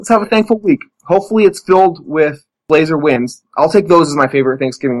Let's have a thankful week. Hopefully it's filled with Blazer wins. I'll take those as my favorite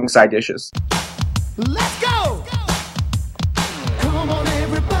Thanksgiving side dishes. Let's go! Come on,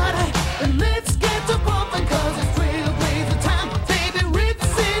 everybody, and let's get to bumping, cause it's Trailblazer time. Baby, Rip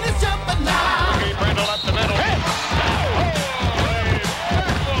City's jumping now. Brindle up the middle.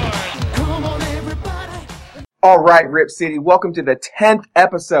 Come on, everybody. All right, Rip City, welcome to the 10th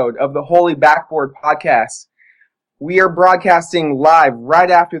episode of the Holy Backboard Podcast. We are broadcasting live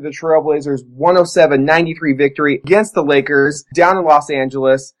right after the Trailblazers' 107-93 victory against the Lakers down in Los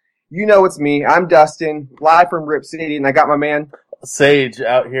Angeles. You know it's me. I'm Dustin, live from Rip City, and I got my man Sage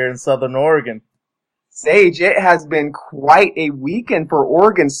out here in Southern Oregon. Sage. It has been quite a weekend for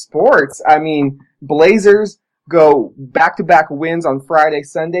Oregon sports. I mean, Blazers go back-to-back wins on Friday,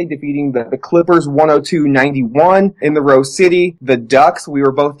 Sunday, defeating the Clippers 102-91 in the Rose City. The Ducks, we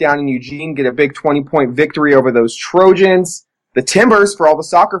were both down in Eugene, get a big 20-point victory over those Trojans. The Timbers, for all the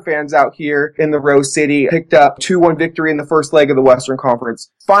soccer fans out here in the Rose City, picked up 2-1 victory in the first leg of the Western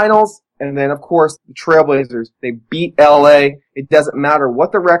Conference Finals. And then, of course, the Trailblazers, they beat LA. It doesn't matter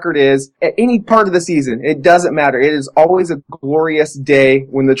what the record is at any part of the season. It doesn't matter. It is always a glorious day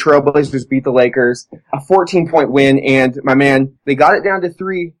when the Trailblazers beat the Lakers. A 14-point win, and my man, they got it down to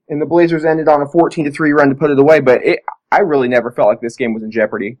 3, and the Blazers ended on a 14-3 run to put it away. But I really never felt like this game was in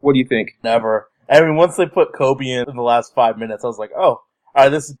jeopardy. What do you think? Never. I mean, once they put Kobe in the last 5 minutes, I was like, oh, all right,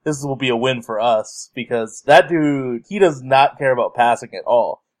 this will be a win for us, because that dude, he does not care about passing at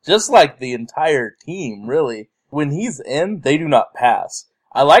all. Just like the entire team, really. When he's in, they do not pass.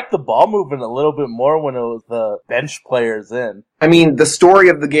 I like the ball movement a little bit more when it was the bench players in. I mean, the story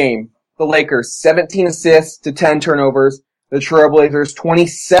of the game, the Lakers, 17 assists to 10 turnovers. The Trailblazers,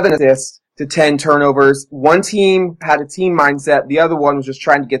 27 assists to 10 turnovers. One team had a team mindset. The other one was just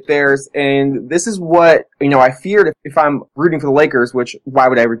trying to get theirs. And this is what, I feared if I'm rooting for the Lakers, which why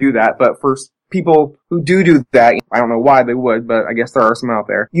would I ever do that? But for people who do that, I don't know why they would, but I guess there are some out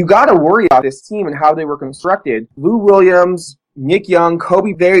there. You gotta worry about this team and how they were constructed. Lou Williams, Nick Young,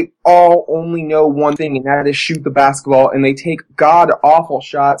 Kobe, they all only know one thing, and that is shoot the basketball, and they take god-awful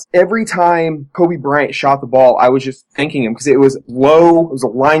shots. Every time Kobe Bryant shot the ball, I was just thanking him, because it was low, it was a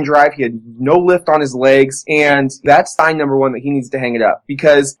line drive, he had no lift on his legs, and that's sign number one that he needs to hang it up.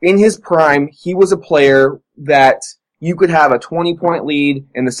 Because in his prime, he was a player that you could have a 20-point lead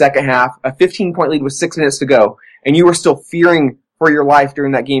in the second half, a 15-point lead with 6 minutes to go, and you were still fearing for your life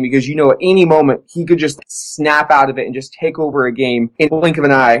during that game, because at any moment he could just snap out of it and just take over a game. In the blink of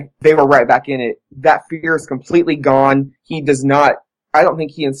an eye, they were right back in it. That fear is completely gone. He does not, I don't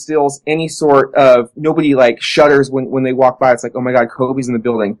think he instills any sort of, nobody shudders when they walk by. It's like, oh my God, Kobe's in the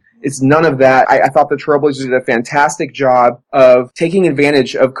building. It's none of that. I thought the Trailblazers did a fantastic job of taking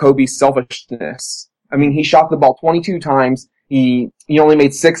advantage of Kobe's selfishness. I mean, he shot the ball 22 times. He only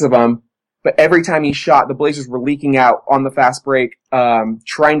made 6 of them. But every time he shot, the Blazers were leaking out on the fast break,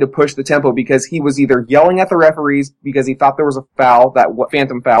 trying to push the tempo, because he was either yelling at the referees because he thought there was a foul, that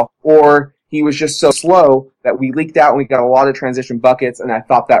phantom foul, or he was just so slow that we leaked out and we got a lot of transition buckets, and I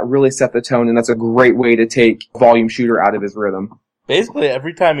thought that really set the tone, and that's a great way to take volume shooter out of his rhythm. Basically,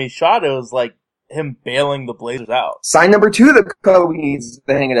 every time he shot, it was like him bailing the Blazers out. Sign number 2 that Kobe needs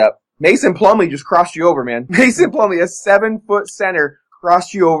to hang it up. Mason Plumlee just crossed you over, man. Mason Plumlee, a 7-foot center,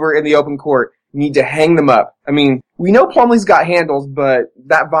 crossed you over in the open court. You need to hang them up. I mean, we know Plumlee's got handles, but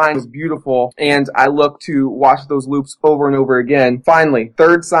that vine was beautiful, and I look to watch those loops over and over again. Finally,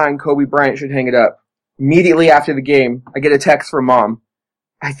 third sign Kobe Bryant should hang it up. Immediately after the game, I get a text from Mom.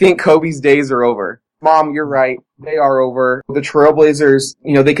 I think Kobe's days are over. Mom, you're right. They are over. The Trailblazers,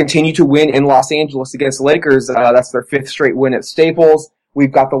 they continue to win in Los Angeles against the Lakers. That's their 5th straight win at Staples.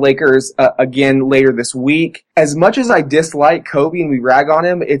 We've got the Lakers again later this week. As much as I dislike Kobe and we rag on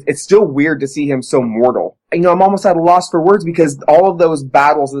him, it's still weird to see him so mortal. I'm almost at a loss for words, because all of those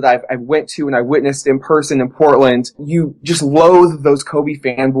battles that I've went to and I witnessed in person in Portland, you just loathe those Kobe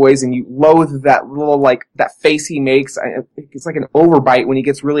fanboys, and you loathe that little, that face he makes. It's like an overbite when he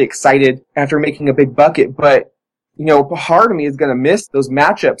gets really excited after making a big bucket, but part of me is going to miss those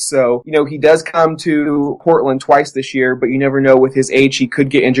matchups. So, he does come to Portland twice this year, but you never know with his age, he could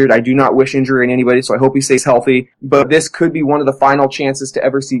get injured. I do not wish injury on anybody, so I hope he stays healthy. But this could be one of the final chances to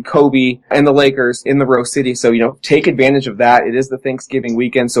ever see Kobe and the Lakers in the Rose City. So, take advantage of that. It is the Thanksgiving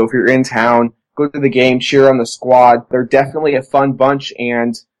weekend, so if you're in town, go to the game, cheer on the squad. They're definitely a fun bunch,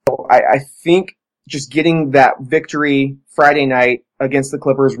 and I think just getting that victory Friday night against the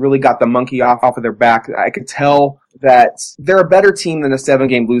Clippers really got the monkey off of their back. I could tell that they're a better team than a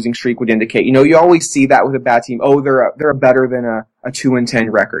 7-game losing streak would indicate. You know, you always see that with a bad team. Oh, they're better than a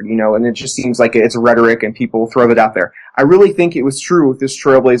 2-10 record, you know, and it just seems like it's rhetoric and people throw that out there. I really think it was true with this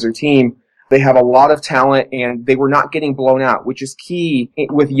Trailblazer team. They have a lot of talent and they were not getting blown out, which is key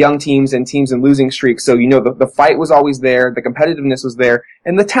with young teams and teams in losing streaks. So, you know, the fight was always there, the competitiveness was there,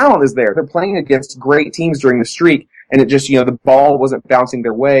 and the talent is there. They're playing against great teams during the streak, and it just, you know, the ball wasn't bouncing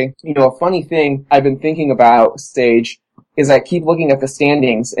their way. You know, a funny thing I've been thinking about, Sage, is I keep looking at the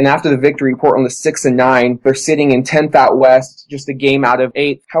standings, and after the victory, Portland is 6-9. They're sitting in 10th out west, just a game out of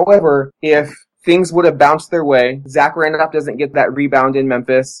 8th. However, if things would have bounced their way, Zach Randolph doesn't get that rebound in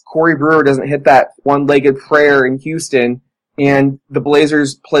Memphis, Corey Brewer doesn't hit that one-legged prayer in Houston, and the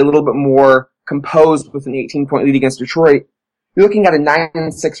Blazers play a little bit more composed with an 18-point lead against Detroit, you're looking at a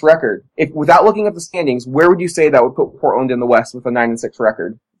 9-6 record. If without looking at the standings, where would you say that would put Portland in the West with a 9-6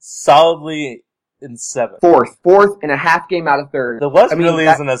 record? Solidly in 7th. Fourth, and a half game out of third. The West really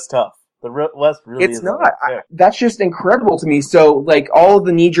isn't as tough. The West really it's not. That's just incredible to me. So, like, all of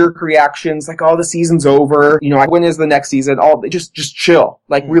the knee-jerk reactions, like, the season's over, you know, when is the next season? Just chill.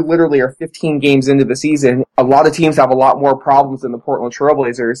 Like, we literally are 15 games into the season. A lot of teams have a lot more problems than the Portland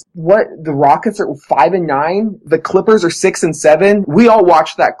Trailblazers. The Rockets are 5-9. The Clippers are 6-7. We all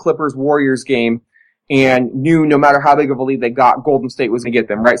watched that Clippers-Warriors game and knew no matter how big of a lead they got, Golden State was going to get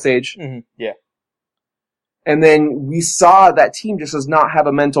them. Right, Sage? Mm-hmm. Yeah. And then we saw that team just does not have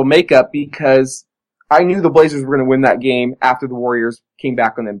a mental makeup because I knew the Blazers were going to win that game after the Warriors came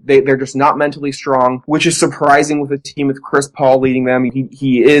back on them. They're just not mentally strong, which is surprising with a team with Chris Paul leading them.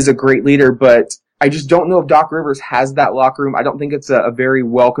 He is a great leader, but I just don't know if Doc Rivers has that locker room. I don't think it's a very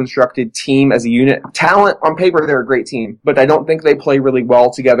well-constructed team as a unit. Talent, on paper, they're a great team, but I don't think they play really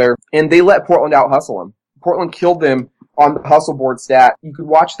well together. And they let Portland out-hustle them. Portland killed them on the hustle board stat. You could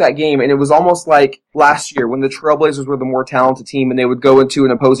watch that game, and it was almost like last year when the Trailblazers were the more talented team, and they would go into an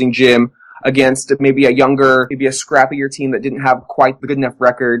opposing gym against maybe a younger, maybe a scrappier team that didn't have quite the good enough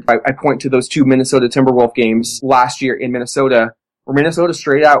record. I point to those 2 Minnesota Timberwolves games last year in Minnesota, where Minnesota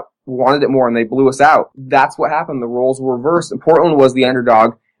straight out wanted it more, and they blew us out. That's what happened. The roles were reversed, and Portland was the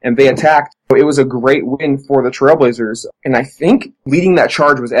underdog, and they attacked. It was a great win for the Trailblazers, and I think leading that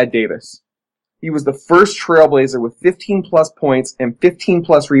charge was Ed Davis. He was the first Trailblazer with 15-plus points and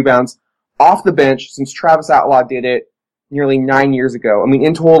 15-plus rebounds off the bench since Travis Outlaw did it nearly 9 years ago. I mean,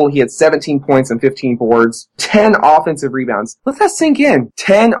 in total, he had 17 points and 15 boards, 10 offensive rebounds. Let that sink in.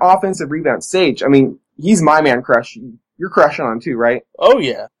 10 offensive rebounds. Sage, I mean, he's my man crush. You're crushing on him too, right? Oh,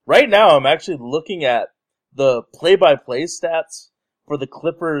 yeah. Right now, I'm actually looking at the play-by-play stats for the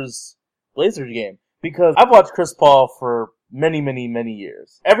Clippers-Blazers game because I've watched Chris Paul for many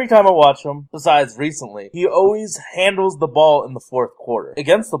years. Every time I watch him, besides recently, he always handles the ball in the fourth quarter.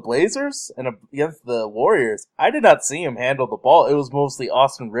 Against the Blazers and against the Warriors, I did not see him handle the ball. It was mostly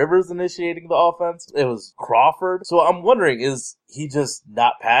Austin Rivers initiating the offense. It was Crawford. So I'm wondering, is he just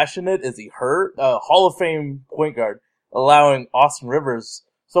not passionate? Is he hurt? Hall of Fame point guard allowing Austin Rivers,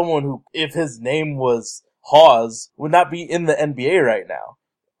 someone who, if his name was Hawes, would not be in the NBA right now.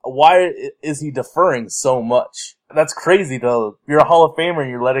 Why is he deferring so much? That's crazy, though. You're a Hall of Famer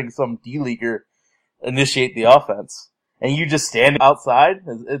and you're letting some D-leaguer initiate the offense. And you just stand outside?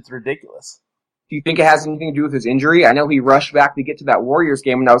 It's ridiculous. Do you think it has anything to do with his injury? I know he rushed back to get to that Warriors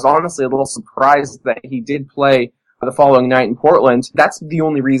game, and I was honestly a little surprised that he did play the following night in Portland. That's the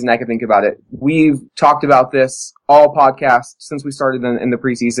only reason I can think about it. We've talked about this all podcasts since we started in the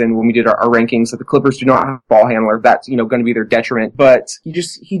preseason when we did our rankings that the Clippers do not have a ball handler. That's, going to be their detriment. But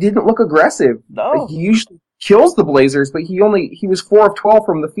he didn't look aggressive. No. He usually kills the Blazers, but he was 4 of 12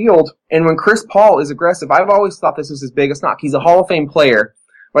 from the field. And when Chris Paul is aggressive, I've always thought this was his biggest knock. He's a Hall of Fame player.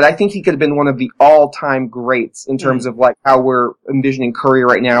 But I think he could have been one of the all-time greats in terms of like how we're envisioning Curry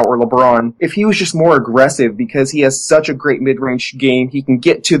right now or LeBron. If he was just more aggressive because he has such a great mid-range game, he can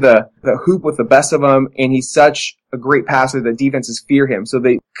get to the hoop with the best of them, and he's such a great passer that defenses fear him. So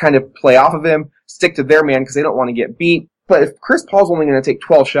they kind of play off of him, stick to their man because they don't want to get beat. But if Chris Paul's only going to take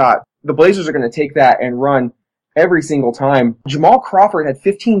 12 shots, the Blazers are going to take that and run every single time. Jamal Crawford had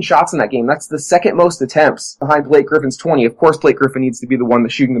 15 shots in that game. That's the second most attempts behind Blake Griffin's 20. Of course, Blake Griffin needs to be the one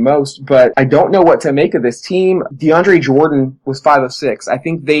that's shooting the most, but I don't know what to make of this team. DeAndre Jordan was 5 of 6. I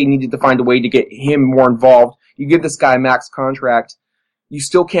think they needed to find a way to get him more involved. You give this guy a max contract, you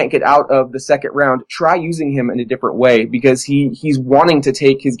still can't get out of the second round. Try using him in a different way because he's wanting to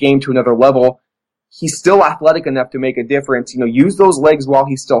take his game to another level. He's still athletic enough to make a difference. Use those legs while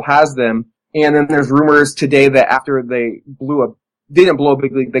he still has them. And then there's rumors today that after they blew a they didn't blow a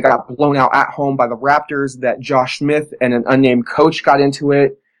big lead. They got blown out at home by the Raptors. That Josh Smith and an unnamed coach got into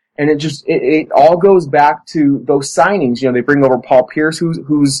it. And it all goes back to those signings. You know, they bring over Paul Pierce,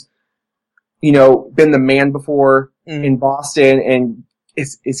 who's, you know, been the man before in Boston, and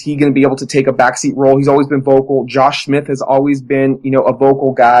is he going to be able to take a backseat role? He's always been vocal. Josh Smith has always been, you know, a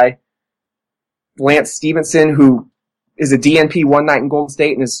vocal guy. Lance Stevenson, who is a DNP one night in Golden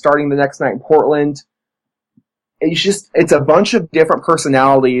State and is starting the next night in Portland. It's a bunch of different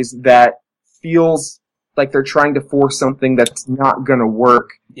personalities that feels like they're trying to force something that's not going to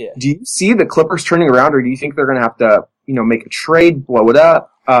work. Yeah. Do you see the Clippers turning around, or do you think they're going to have to, you know, make a trade, blow it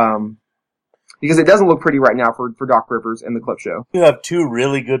up? Because it doesn't look pretty right now for Doc Rivers and the Clip Show. You have two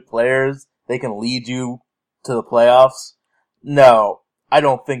really good players. They can lead you to the playoffs. No, I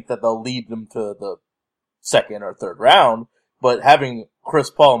don't think that they'll lead them to the second or third round, but having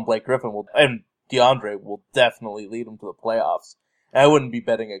Chris Paul and Blake Griffin and DeAndre will definitely lead them to the playoffs. And I wouldn't be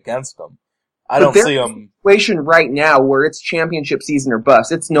betting against them. I don't see them. Situation right now where it's championship season or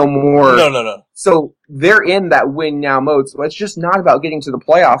bust. It's no more. No. So they're in that win now mode. So it's just not about getting to the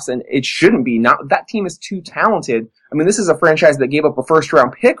playoffs, and it shouldn't be. Not that team is too talented. I mean, this is a franchise that gave up a first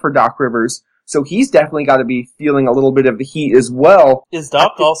round pick for Doc Rivers, so he's definitely got to be feeling a little bit of the heat as well. Is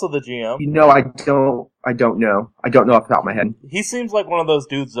Doc also the GM? You know, I don't know. I don't know off the top of my head. He seems like one of those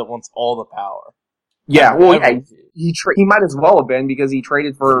dudes that wants all the power. Yeah, well, he might as well have been, because he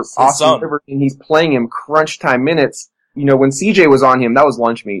traded for Austin Rivers and he's playing him crunch time minutes. You know, when CJ was on him, that was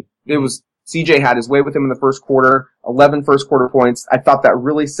lunch meat. It was, CJ had his way with him in the first quarter, 11 first quarter points. I thought that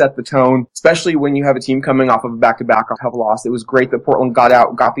really set the tone, especially when you have a team coming off of a back-to-back have loss. It was great that Portland got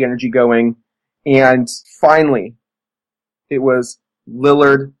out, got the energy going, and finally, it was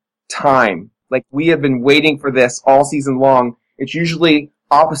Lillard time. Like, we have been waiting for this all season long. It's usually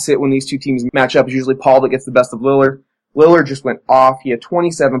opposite when these two teams match up. It's usually Paul that gets the best of Lillard. Lillard just went off. He had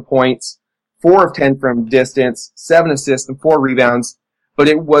 27 points, 4 of 10 from distance, 7 assists, and 4 rebounds. But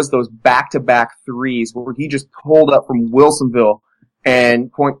it was those back-to-back threes where he just pulled up from Wilsonville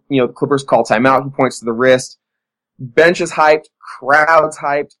and the Clippers call timeout. He points to the wrist. Bench is hyped. Crowd's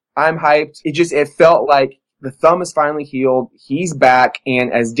hyped. I'm hyped. It felt like the thumb is finally healed. He's back.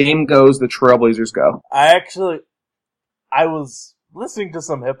 And as Dame goes, the Trailblazers go. I was listening to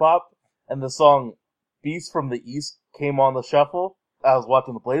some hip hop, and the song Beast from the East came on the shuffle. I was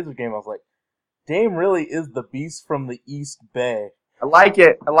watching the Blazers game. I was like, Dame really is the Beast from the East Bay. I like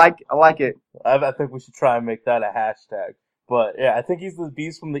it. I like it. I think we should try and make that a hashtag. But yeah, I think he's the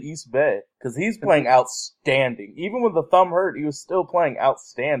Beast from the East Bay, because he's playing outstanding. Even when the thumb hurt, he was still playing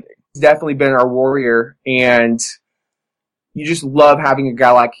outstanding. He's definitely been our warrior, and you just love having a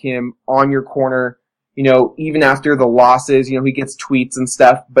guy like him on your corner. You know, even after the losses, you know, he gets tweets and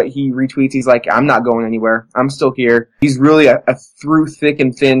stuff, but he retweets. He's like, I'm not going anywhere. I'm still here. He's really a through thick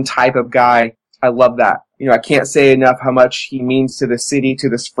and thin type of guy. I love that. You know, I can't say enough how much he means to the city, to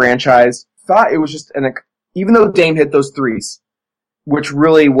this franchise. Thought it was just even though Dame hit those threes, which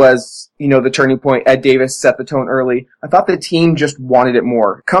really was, you know, the turning point. Ed Davis set the tone early. I thought the team just wanted it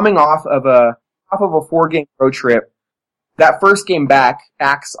more. Coming off of a 4-game road trip, that first game back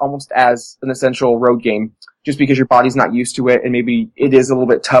acts almost as an essential road game, just because your body's not used to it, and maybe it is a little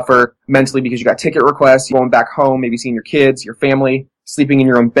bit tougher mentally because you got ticket requests, you're going back home, maybe seeing your kids, your family, sleeping in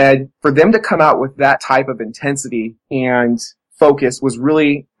your own bed. For them to come out with that type of intensity and focus was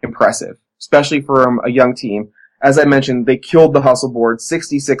really impressive, especially from a young team. As I mentioned, they killed the hustle board,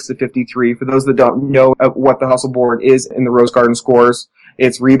 66-53. For those that don't know what the hustle board is in the Rose Garden scores,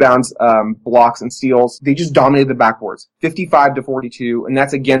 it's rebounds, blocks, and steals. They just dominated the backboards, 55-42, and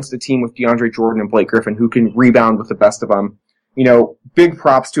that's against a team with DeAndre Jordan and Blake Griffin, who can rebound with the best of them. You know, big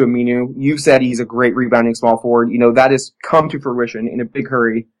props to Aminu. You've said he's a great rebounding small forward. You know, that has come to fruition in a big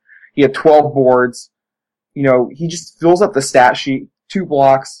hurry. He had 12 boards. You know, he just fills up the stat sheet, 2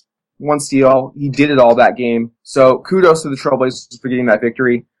 blocks, 1 steal. He did it all that game. So kudos to the Trailblazers for getting that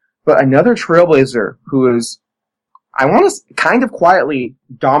victory. But another Trailblazer who is, I want to kind of quietly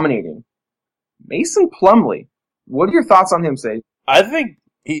dominating, Mason Plumlee. What are your thoughts on him, Sage? I think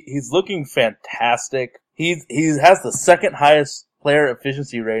he's looking fantastic. He has the second highest player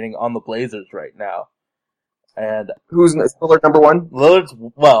efficiency rating on the Blazers right now. And who's Lillard number 1? Lillard's,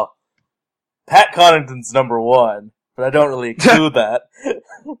 well, Pat Connaughton's number 1, but I don't really include that.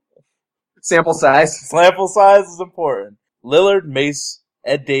 Sample size. Sample size is important. Lillard, Mace,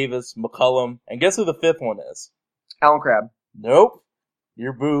 Ed Davis, McCollum, and guess who the 5th one is? Allen Crabbe. Nope.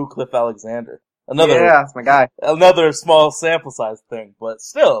 Your boo, Cliff Alexander. Yeah, that's my guy. Another small sample size thing, but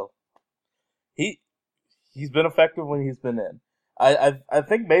still, he's been effective when he's been in. I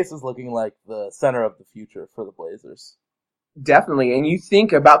think Mace is looking like the center of the future for the Blazers. Definitely. And you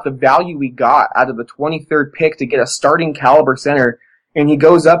think about the value we got out of the 23rd pick to get a starting caliber center, and he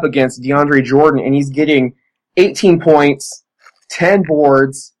goes up against DeAndre Jordan, and he's getting 18 points, 10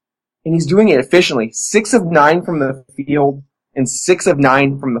 boards, and he's doing it efficiently. 6 of 9 from the field and 6 of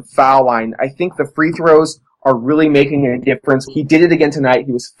 9 from the foul line. I think the free throws are really making a difference. He did it again tonight.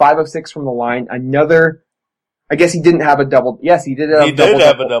 He was 5 of 6 from the line. I guess he didn't have a double. Yes, he did have a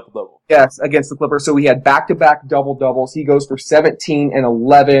double-double. Yes, against the Clippers. So he had back-to-back double-doubles. He goes for 17 and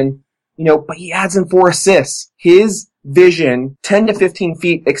 11. But he adds in 4 assists. His vision, 10 to 15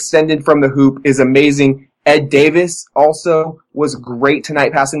 feet extended from the hoop, is amazing. Ed Davis also was great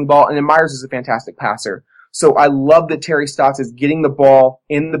tonight passing the ball, and then Myers is a fantastic passer. So I love that Terry Stotts is getting the ball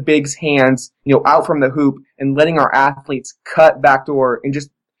in the bigs' hands, out from the hoop and letting our athletes cut backdoor and just,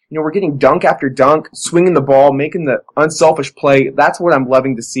 we're getting dunk after dunk, swinging the ball, making the unselfish play. That's what I'm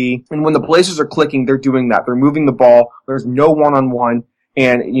loving to see. And when the Blazers are clicking, they're doing that. They're moving the ball. There's no one-on-one,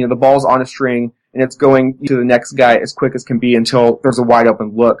 and, the ball's on a string, and it's going to the next guy as quick as can be until there's a wide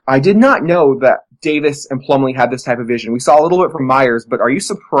open look. I did not know that Davis and Plumlee had this type of vision. We saw a little bit from Myers, but are you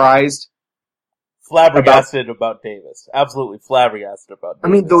surprised? Flabbergasted about Davis. Absolutely flabbergasted about Davis. I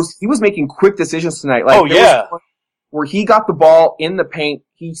mean, he was making quick decisions tonight. Where he got the ball in the paint,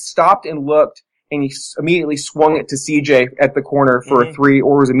 he stopped and looked, and he immediately swung it to CJ at the corner for a 3,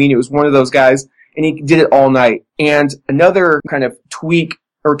 or it was one of those guys, and he did it all night. And another kind of tweak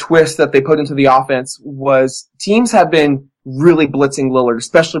or twist that they put into the offense was teams have been really blitzing Lillard,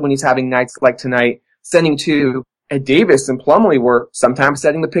 especially when he's having nights like tonight, sending 2. And Davis and Plumlee were sometimes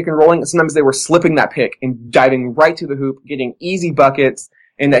setting the pick and rolling, and sometimes they were slipping that pick and diving right to the hoop, getting easy buckets.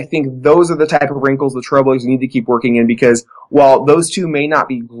 And I think those are the type of wrinkles the Trailblazers need to keep working in, because while those 2 may not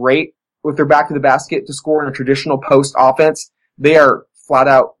be great with their back to the basket to score in a traditional post offense, they are flat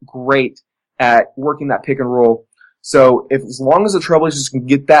out great at working that pick and roll. So as long as the Trailblazers can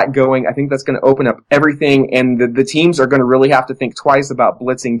get that going, I think that's going to open up everything, and the teams are going to really have to think twice about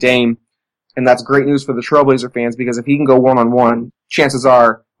blitzing Dame. And that's great news for the Trailblazer fans, because if he can go one-on-one, chances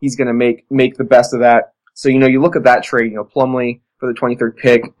are he's going to make the best of that. So, you look at that trade, Plumlee for the 23rd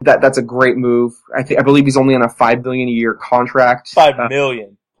pick, that's a great move. I believe he's only on a $5 billion a year contract. $5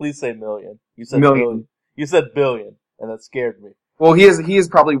 million. Please say million. You said billion. You said billion, and that scared me. Well, he is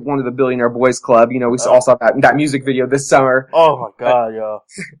probably one of the Billionaire Boys Club. We all saw that music video this summer. Oh my God, yo.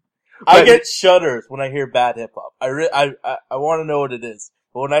 I get shudders when I hear bad hip hop. I want to know what it is.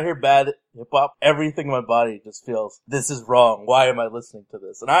 But when I hear bad hip-hop, everything in my body just feels, this is wrong. Why am I listening to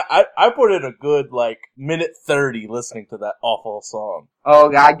this? And I put in a good, minute 30 listening to that awful song.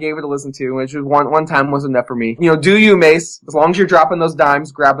 Oh, I gave it a listen to, which was one time wasn't enough for me. Do you, Mace? As long as you're dropping those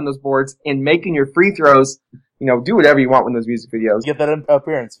dimes, grabbing those boards, and making your free throws, do whatever you want with those music videos. Get that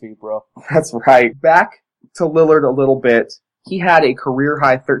appearance fee, bro. That's right. Back to Lillard a little bit. He had a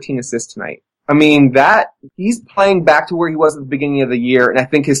career-high 13 assists tonight. I mean, he's playing back to where he was at the beginning of the year, and I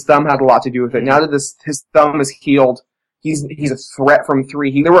think his thumb had a lot to do with it. Now that his thumb is healed, he's a threat from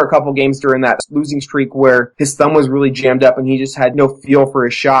 3. There were a couple games during that losing streak where his thumb was really jammed up and he just had no feel for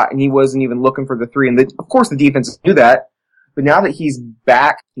his shot, and he wasn't even looking for the 3. And of course the defense knew that, but now that he's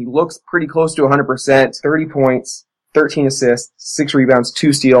back, he looks pretty close to 100%, 30 points. 13 assists, 6 rebounds,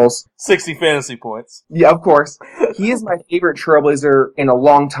 2 steals. 60 fantasy points. Yeah, of course. He is my favorite Trailblazer in a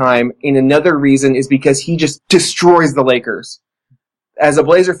long time, and another reason is because he just destroys the Lakers. As a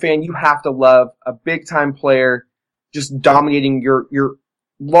Blazer fan, you have to love a big-time player just dominating your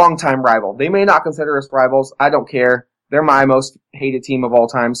longtime rival. They may not consider us rivals. I don't care. They're my most hated team of all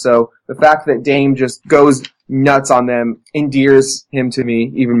time, so the fact that Dame just goes nuts on them endears him to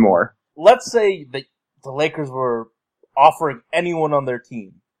me even more. Let's say that the Lakers were offering anyone on their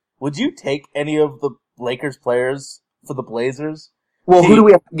team. Would you take any of the Lakers players for the Blazers? Well, who do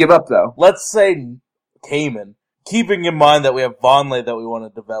we have to give up, though? Let's say Kaman. Keeping in mind that we have Vonleh that we want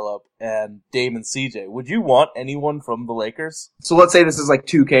to develop and Dame and CJ. Would you want anyone from the Lakers? So let's say this is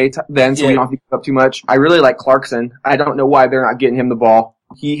 2K then, so we don't have to give up too much. I really like Clarkson. I don't know why they're not getting him the ball.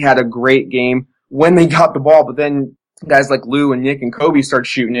 He had a great game when they got the ball, but then guys like Lou and Nick and Kobe started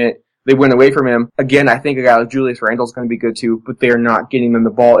shooting it. They went away from him. Again, I think a guy like Julius Randle is going to be good too, but they're not getting them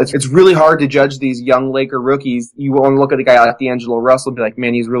the ball. It's really hard to judge these young Laker rookies. You want to look at a guy like D'Angelo Russell and be like,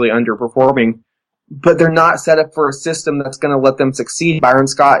 man, he's really underperforming. But they're not set up for a system that's going to let them succeed. Byron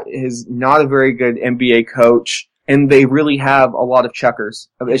Scott is not a very good NBA coach, and they really have a lot of chuckers.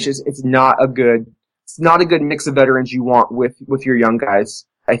 It's not a good mix of veterans you want with your young guys.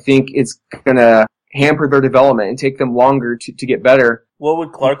 I think it's going to hamper their development and take them longer to get better. What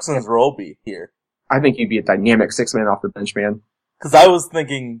would Clarkson's role be here? I think he'd be a dynamic 6-man off the bench, man. Because I was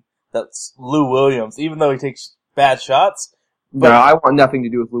thinking that Lou Williams, even though he takes bad shots, No, I want nothing to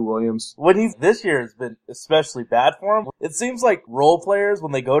do with Lou Williams. When this year has been especially bad for him. It seems like role players,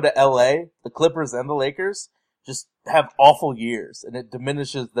 when they go to LA, the Clippers and the Lakers, just have awful years, and it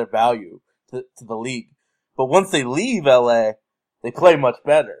diminishes their value to the league. But once they leave LA, they play much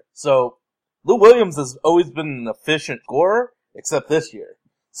better. So Lou Williams has always been an efficient scorer, except this year.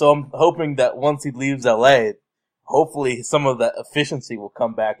 So I'm hoping that once he leaves LA, hopefully some of that efficiency will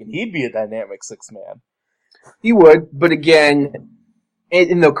come back, and he'd be a dynamic six-man. He would, but again,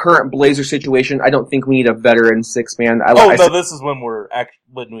 in the current Blazer situation, I don't think we need a veteran six-man. This is when we're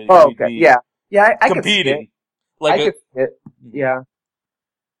actually yeah, I could see competing. it. Yeah.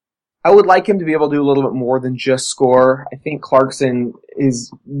 I would like him to be able to do a little bit more than just score. I think Clarkson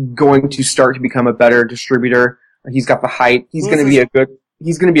is going to start to become a better distributor. He's got the height. He's going to be a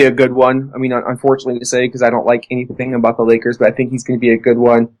good one. I mean, unfortunately to say, because I don't like anything about the Lakers, but I think he's going to be a good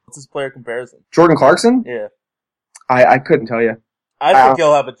one. What's his player comparison? Jordan Clarkson? Yeah. I couldn't tell you. I think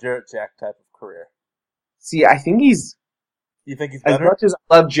he'll have a Jarrett Jack type of career. See, I think he's... You think he's better? As much as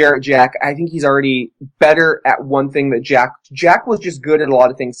I love Jarrett Jack, I think he's already better at one thing that Jack was just good at a lot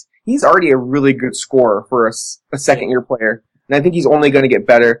of things. He's already a really good scorer for a second-year player. And I think he's only going to get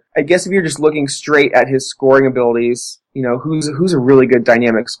better. I guess if you're just looking straight at his scoring abilities, you know, who's a really good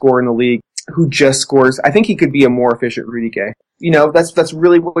dynamic scorer in the league, who just scores, I think he could be a more efficient Rudy Gay. You know, that's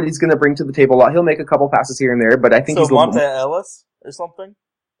really what he's going to bring to the table a lot. He'll make a couple passes here and there, but I think he's Monte Ellis or something?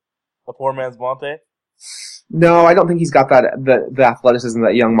 A poor man's Monte? No, I don't think he's got the athleticism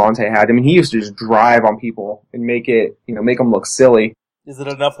that young Monte had. I mean, he used to just drive on people and make them look silly. Is it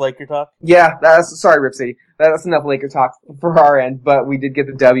enough Laker talk? Yeah, sorry, Rip City. That's enough Laker talk for our end, but we did get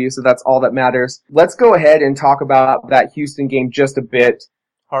the W, so that's all that matters. Let's go ahead and talk about that Houston game just a bit.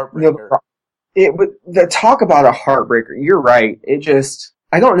 Heartbreaker. The talk about a heartbreaker. You're right.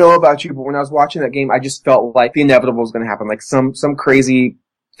 I don't know about you, but when I was watching that game, I just felt like the inevitable was going to happen. Like some crazy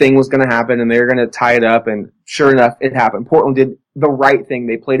thing was going to happen, and they were going to tie it up, and sure enough, it happened. Portland did the right thing.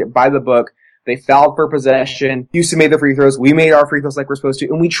 They played it by the book. They fouled for possession. Houston made the free throws. We made our free throws like we're supposed to,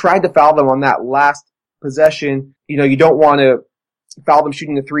 and we tried to foul them on that last possession. You know, you don't want to foul them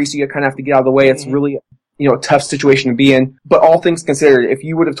shooting the three, so you kind of have to get out of the way. It's really, a tough situation to be in. But all things considered, if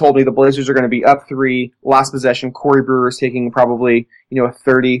you would have told me the Blazers are going to be up 3, last possession, Corey Brewer's taking probably, a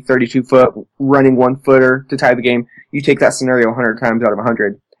 30, 32-foot running one-footer to tie the game, you take that scenario 100 times out of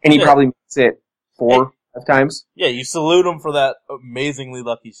 100. And he probably makes it 4 times. Yeah, you salute him for that amazingly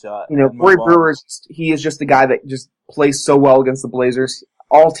lucky shot. Corey Brewer, he is just the guy that just plays so well against the Blazers.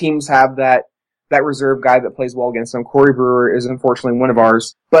 All teams have that reserve guy that plays well against them. Corey Brewer is unfortunately one of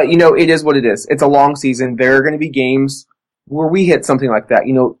ours. But, it is what it is. It's a long season. There are going to be games where we hit something like that.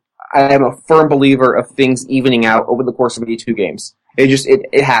 I am a firm believer of things evening out over the course of 82 games.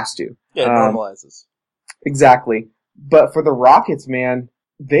 It has to. Yeah, it normalizes. Exactly. But for the Rockets, man,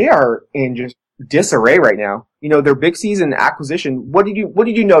 they are in just disarray right now. Their big season acquisition. What did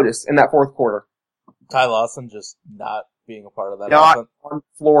you notice in that fourth quarter? Ty Lawson just not being a part of that. Not on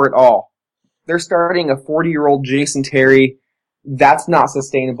the floor at all. They're starting a 40-year-old Jason Terry. That's not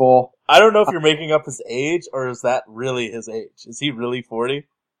sustainable. I don't know if you're making up his age, or is that really his age? Is he really 40?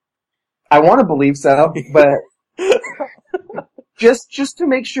 I want to believe so, but just to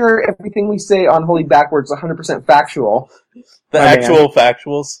make sure everything we say on Holy Backwards is 100% factual. The actual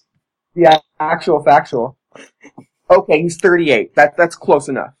factuals? Yeah, actual factual. Okay, he's 38. That's close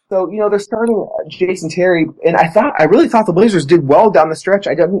enough. So, they're starting Jason Terry, and I really thought the Blazers did well down the stretch.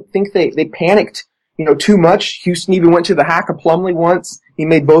 I don't think they panicked, too much. Houston even went to the hack of Plumlee once. He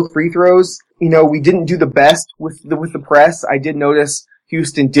made both free throws. We didn't do the best with the press. I did notice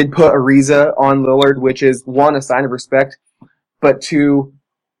Houston did put Ariza on Lillard, which is, 1, a sign of respect, but 2,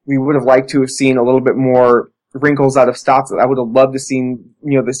 we would have liked to have seen a little bit more wrinkles out of Stotts. I would have loved to see,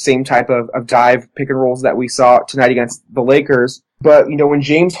 the same type of dive pick and rolls that we saw tonight against the Lakers. But, when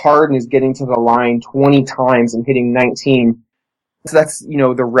James Harden is getting to the line 20 times and hitting 19, that's,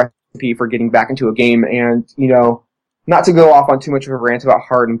 the recipe for getting back into a game. And, not to go off on too much of a rant about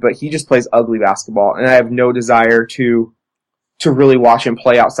Harden, but he just plays ugly basketball. And I have no desire to really watch him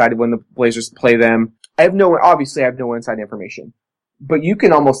play outside of when the Blazers play them. Obviously I have no inside information. But you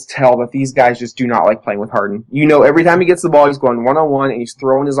can almost tell that these guys just do not like playing with Harden. Every time he gets the ball, he's going one-on-one, and he's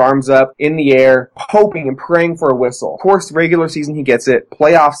throwing his arms up in the air, hoping and praying for a whistle. Of course, regular season, he gets it.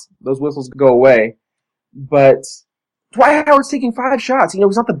 Playoffs, those whistles go away. But Dwight Howard's taking 5 shots. He's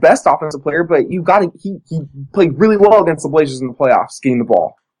not the best offensive player, but he played really well against the Blazers in the playoffs, getting the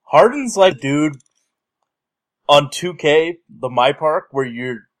ball. Harden's like, dude, on 2K, the My Park, where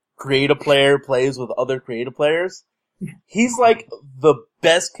your creative player plays with other creative players. He's like the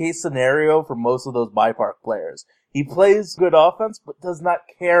best case scenario for most of those My Park players. He plays good offense, but does not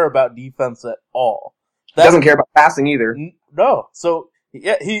care about defense at all. Doesn't care about passing either. No. So,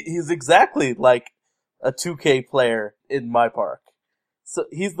 yeah, he's exactly like a 2K player in my park. So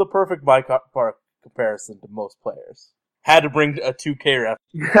he's the perfect my park comparison to most players. Had to bring a 2K ref.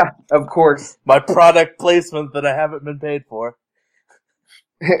 Yeah, of course. My product placement that I haven't been paid for.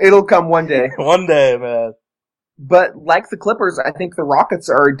 It'll come one day. One day, man. But like the Clippers, I think the Rockets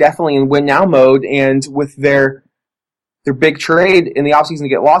are definitely in win now mode, and with their big trade in the offseason to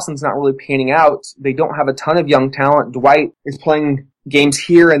get Lawson's not really panning out. They don't have a ton of young talent. Dwight is playing games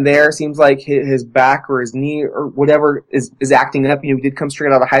here and there. Seems like his back or his knee or whatever is acting up. You know, he did come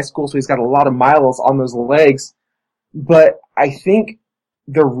straight out of high school, so he's got a lot of miles on those legs. But I think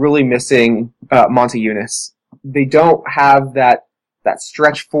they're really missing Monty Eunice. They don't have that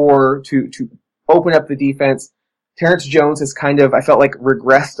stretch four to open up the defense. Terrence Jones has kind of, I felt like,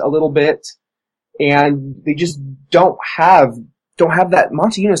 regressed a little bit. And they just don't have that.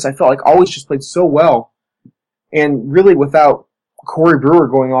 Monty Eunice, I felt like, always just played so well. And really, without Corey Brewer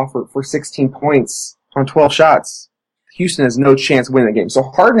going off for 16 points on 12 shots, Houston has no chance of winning the game. So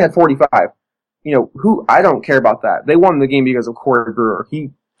Harden had 45. You know, I don't care about that. They won the game because of Corey Brewer.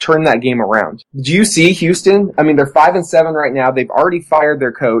 He turned that game around. Do you see Houston? I mean, they're 5-7 right now. They've already fired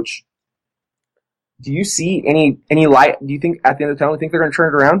their coach. Do you see any light? Do you think at the end of the tunnel, you think they're going to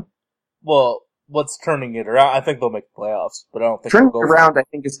turn it around? Well, what's turning it around? I think they'll make the playoffs, but I don't think turning it they'll go around. I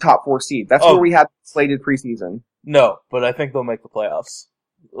think is top 4 seed. That's where we had slated preseason. No, but I think they'll make the playoffs.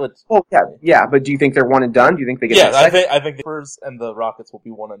 Oh yeah. But do you think they're one and done? Do you think they get? Yeah, I think the Spurs and the Rockets will be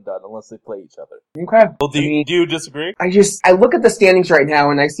one and done unless they play each other. Okay. Well, do you disagree? I look at the standings right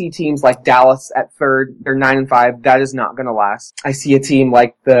now and I see teams like Dallas at 3rd. They're 9-5. That is not going to last. I see a team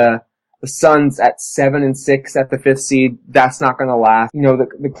like the Suns at 7-6 at the 5th seed. That's not going to last. You know,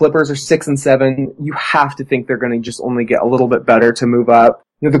 the Clippers are 6-7. You have to think they're going to just only get a little bit better to move up.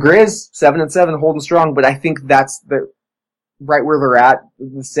 You know, the Grizz 7-7 holding strong, but I think that's right where they're at,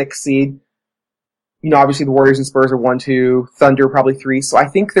 the 6th seed. You know, obviously the Warriors and Spurs are 1-2, Thunder probably 3. So I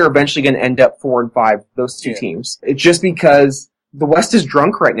think they're eventually going to end up 4-5, those two teams. It's just because the West is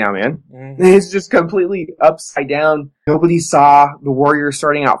drunk right now, man. Mm-hmm. It's just completely upside down. Nobody saw the Warriors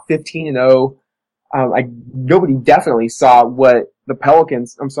starting out 15-0. Nobody definitely saw what the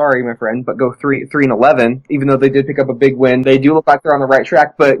Pelicans, I'm sorry, my friend, but go 3-11, even though they did pick up a big win. They do look like they're on the right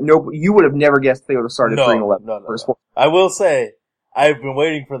track, but you would have never guessed they would have started 3-11. No. I will say, I've been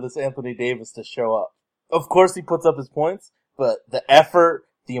waiting for this Anthony Davis to show up. Of course he puts up his points, but the effort,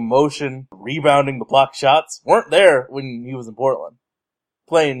 the emotion, rebounding, the block shots weren't there when he was in Portland.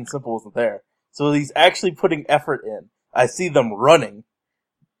 Plain and simple wasn't there. So he's actually putting effort in. I see them running,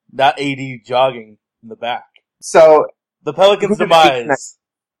 not AD jogging in the back. So the Pelicans' demise.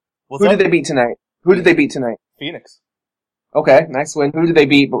 Who did they beat tonight? Who did they beat tonight? Phoenix. Okay, nice win. Who did they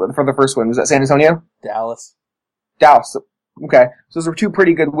beat for the first win? Was that San Antonio? Dallas. Okay, so those were 2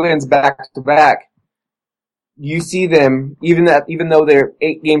 pretty good wins back to back. You see them, even though they're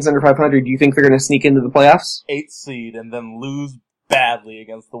 8 games under 500, do you think they're going to sneak into the playoffs? 8th seed and then lose badly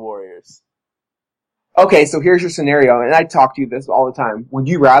against the Warriors. Okay, so here's your scenario, and I talk to you this all the time. Would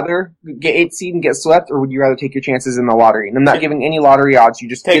you rather get 8th seed and get swept, or would you rather take your chances in the lottery? And I'm not giving any lottery odds. You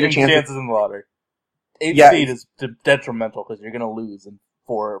just get a chance. Taking chances in the lottery. 8th seed is detrimental because you're going to lose in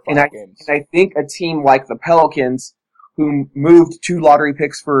 4 or 5 games. And I think a team like the Pelicans, who moved 2 lottery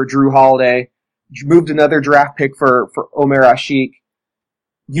picks for Drew Holiday, moved another draft pick for Omer Asik,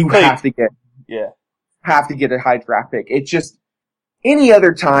 have to get a high draft pick. It's just, any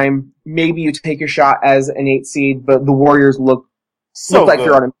other time, maybe you take a shot as an 8 seed, but the Warriors look like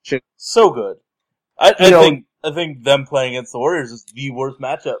they're on a mission. So good. I think them playing against the Warriors is the worst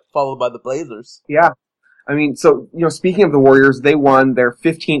matchup, followed by the Blazers. Yeah. I mean, so, you know, speaking of the Warriors, they won their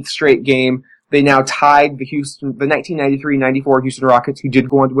 15th straight game. They now tied the 1993-94 Houston Rockets, who did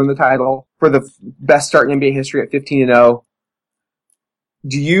go on to win the title, for the best start in NBA history at 15-0.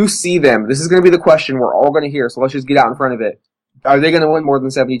 Do you see them? This is going to be the question we're all going to hear, so let's just get out in front of it. Are they going to win more than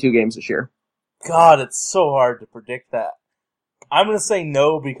 72 games this year? God, it's so hard to predict that. I'm going to say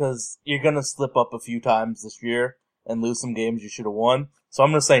no because you're going to slip up a few times this year and lose some games you should have won. So I'm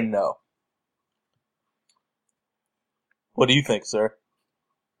going to say no. What do you think, sir?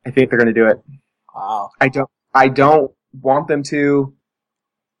 I think they're going to do it. Wow. I don't want them to.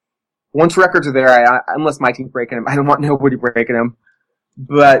 Once records are there, unless my team's breaking them, I don't want nobody breaking them.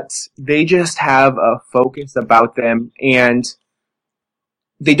 But they just have a focus about them, and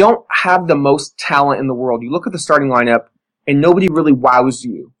they don't have the most talent in the world. You look at the starting lineup, and nobody really wows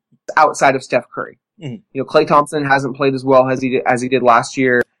you outside of Steph Curry. Mm-hmm. You know, Klay Thompson hasn't played as well as he did last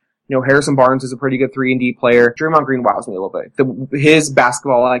year. Harrison Barnes is a pretty good 3-and-D player. Draymond Green wows me a little bit. His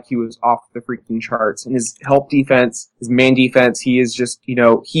basketball IQ is off the freaking charts. And his help defense, his man defense, he is just,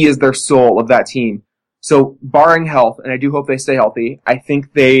 he is their soul of that team. So barring health, and I do hope they stay healthy, I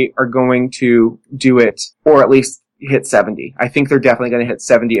think they are going to do it, or at least hit 70. I think they're definitely going to hit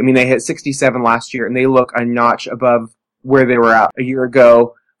 70. I mean, they hit 67 last year, and they look a notch above where they were at a year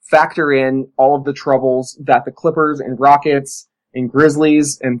ago. Factor in all of the troubles that the Clippers and Rockets and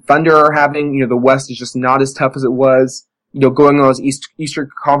Grizzlies and Thunder are having. The West is just not as tough as it was. Going on those Eastern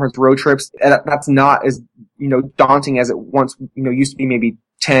Conference road trips, that's not as, daunting as it once, used to be maybe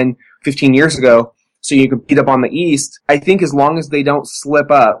 10, 15 years ago. So you can beat up on the East. I think as long as they don't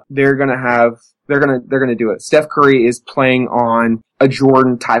slip up, they're gonna do it. Steph Curry is playing on a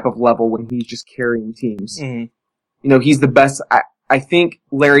Jordan type of level when he's just carrying teams. Mm-hmm. He's the best. I think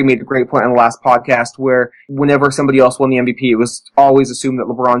Larry made a great point on the last podcast where whenever somebody else won the MVP, it was always assumed that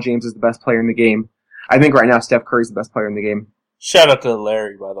LeBron James is the best player in the game. I think right now Steph Curry's the best player in the game. Shout out to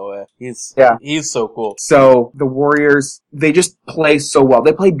Larry, by the way. He's so cool. So the Warriors, they just play so well.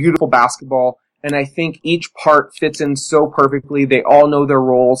 They play beautiful basketball. And I think each part fits in so perfectly. They all know their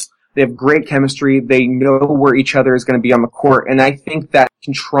roles. They have great chemistry. They know where each other is going to be on the court. And I think that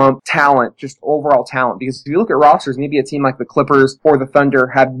can trump talent, just overall talent. Because if you look at rosters, maybe a team like the Clippers or the Thunder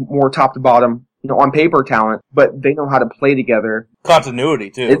had more top to bottom, on paper talent, but they know how to play together. Continuity,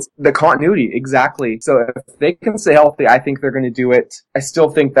 too. It's the continuity, exactly. So if they can stay healthy, I think they're going to do it. I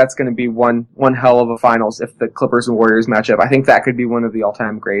still think that's going to be one hell of a finals if the Clippers and Warriors match up. I think that could be one of the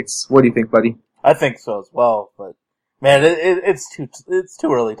all-time greats. What do you think, buddy? I think so as well, but man, it's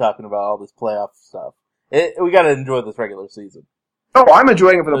too early talking about all this playoff stuff. We got to enjoy this regular season. Oh, I'm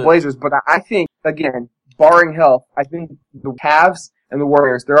enjoying it for the Blazers, but I think again, barring health, I think the Cavs and the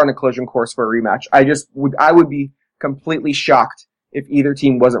Warriors, they're on a collision course for a rematch. I would be completely shocked if either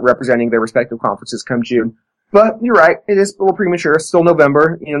team wasn't representing their respective conferences come June. But you're right, it is a little premature. It's still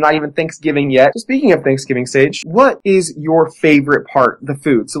November, not even Thanksgiving yet. So speaking of Thanksgiving, Sage, what is your favorite part, the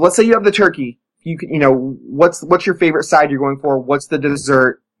food? So let's say you have the turkey. What's your favorite side you're going for? What's the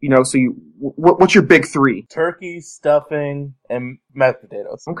dessert? What's your big three? Turkey, stuffing, and mashed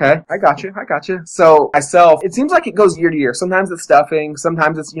potatoes. Okay, I got you. So myself, it seems like it goes year to year. Sometimes it's stuffing,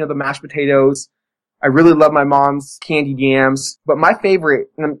 sometimes it's, the mashed potatoes. I really love my mom's candied yams, but my favorite,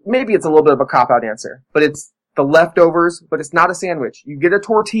 and maybe it's a little bit of a cop-out answer, but it's the leftovers, but it's not a sandwich. You get a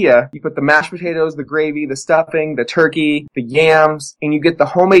tortilla, you put the mashed potatoes, the gravy, the stuffing, the turkey, the yams, and you get the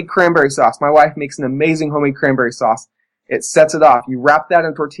homemade cranberry sauce. My wife makes an amazing homemade cranberry sauce. It sets it off. You wrap that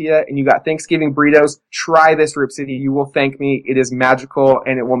in tortilla and you got Thanksgiving burritos. Try this, Rip City. You will thank me. It is magical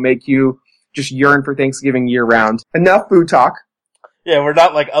and it will make you just yearn for Thanksgiving year round. Enough food talk. Yeah, we're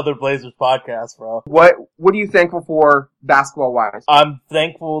not like other Blazers podcasts, bro. What are you thankful for basketball-wise? I'm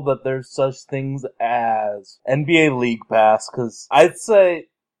thankful that there's such things as NBA League Pass, because I'd say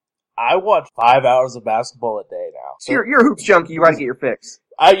I watch 5 hours of basketball a day now. So you're a hoops junkie. You got to get your fix.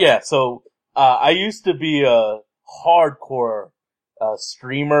 I used to be a hardcore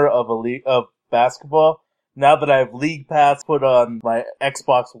streamer of basketball. Now that I have League Pass put on my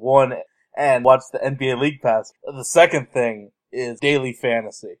Xbox One and watch the NBA League Pass, the second thing is daily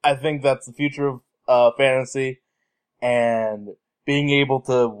fantasy. I think that's the future of fantasy, and being able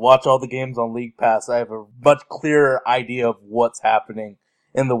to watch all the games on League Pass, I have a much clearer idea of what's happening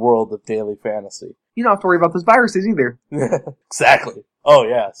in the world of daily fantasy. You don't have to worry about those viruses either. Exactly. Oh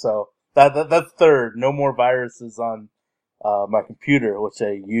yeah, so that's third. No more viruses on my computer, which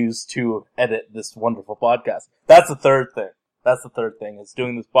I use to edit this wonderful podcast. That's the third thing, is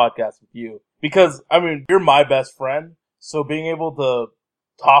doing this podcast with you. Because, you're my best friend, so being able to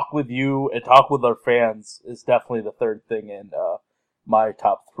talk with you and talk with our fans is definitely the third thing in my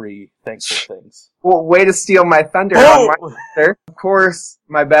top three thankful things. Well, way to steal my thunder. Of course,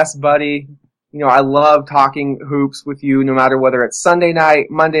 my best buddy. I love talking hoops with you, no matter whether it's Sunday night,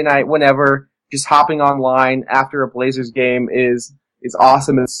 Monday night, whenever. Just hopping online after a Blazers game is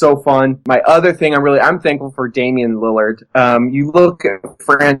awesome. It's so fun. My other thing, I'm thankful for Damian Lillard. You look at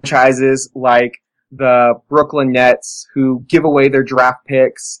franchises like the Brooklyn Nets, who give away their draft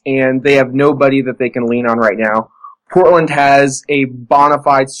picks, and they have nobody that they can lean on right now. Portland has a bona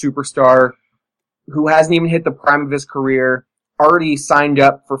fide superstar who hasn't even hit the prime of his career, already signed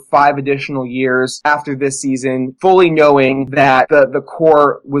up for 5 additional years after this season, fully knowing that the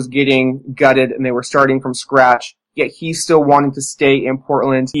core was getting gutted and they were starting from scratch. Yet he's still wanting to stay in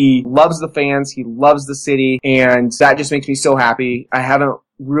Portland. He loves the fans. He loves the city. And that just makes me so happy. I haven't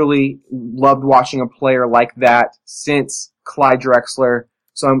really loved watching a player like that since Clyde Drexler.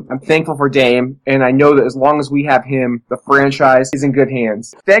 So I'm thankful for Dame, and I know that as long as we have him, the franchise is in good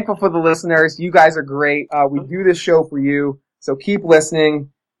hands. Thankful for the listeners. You guys are great. We do this show for you, so keep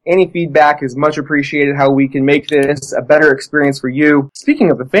listening. Any feedback is much appreciated, how we can make this a better experience for you.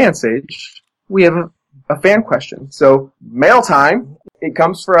 Speaking of the fan stage, we have a fan question. So, mail time. It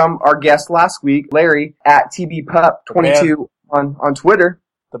comes from our guest last week, Larry, at TBPup22 on Twitter.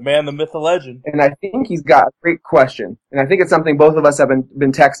 The man, the myth, the legend. And I think he's got a great question. And I think it's something both of us have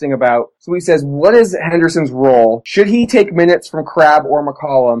been texting about. So he says, what is Henderson's role? Should he take minutes from Crabbe or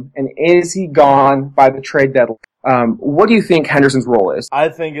McCollum? And is he gone by the trade deadline? What do you think Henderson's role is? I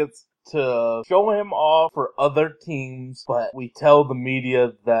think it's to show him off for other teams, but we tell the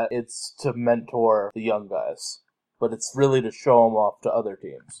media that it's to mentor the young guys. But it's really to show him off to other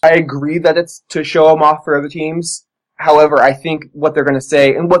teams. I agree that it's to show him off for other teams. However, I think what they're going to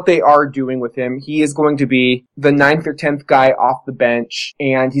say and what they are doing with him, he is going to be the 9th or 10th guy off the bench,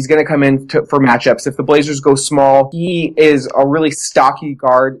 and he's going to come in for matchups. If the Blazers go small, he is a really stocky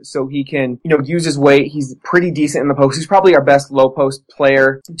guard, so he can, use his weight. He's pretty decent in the post. He's probably our best low post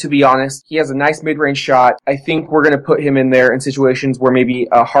player, to be honest. He has a nice mid-range shot. I think we're going to put him in there in situations where maybe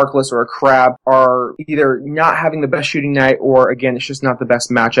a Harkless or a Crabbe are either not having the best shooting night or, again, it's just not the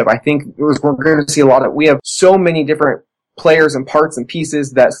best matchup. I think we're going to see we have so many different players and parts and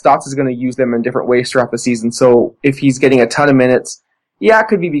pieces that Stotts is going to use them in different ways throughout the season. So if he's getting a ton of minutes, it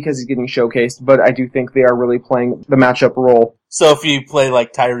could be because he's getting showcased, but I do think they are really playing the matchup role. So if you play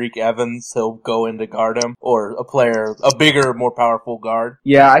like Tyreke Evans, he'll go in to guard him, or a bigger, more powerful guard.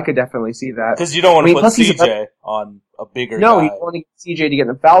 Yeah, I could definitely see that. Because you don't want to put CJ on a bigger guy. No, you don't want to get CJ to get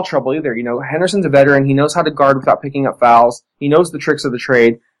in foul trouble either. Henderson's a veteran. He knows how to guard without picking up fouls. He knows the tricks of the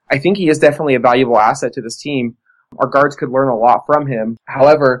trade. I think he is definitely a valuable asset to this team. Our guards could learn a lot from him.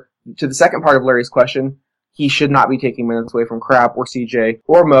 However, to the second part of Larry's question, he should not be taking minutes away from Crabbe or CJ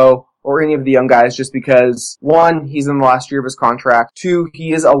or Mo or any of the young guys just because, one, he's in the last year of his contract. Two,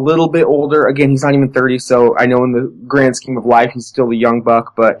 he is a little bit older. Again, he's not even 30, so I know in the grand scheme of life, he's still a young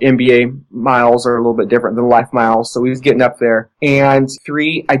buck, but NBA miles are a little bit different than life miles, so he's getting up there. And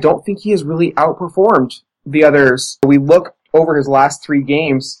three, I don't think he has really outperformed the others. We look over his last 3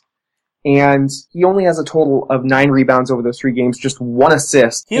 games, and he only has a total of 9 rebounds over those 3 games, just 1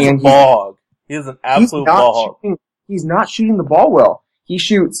 assist. He's a bog. He is an absolute bog. He's not shooting the ball well. He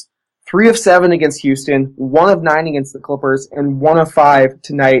shoots 3 of 7 against Houston, 1 of 9 against the Clippers, and 1 of 5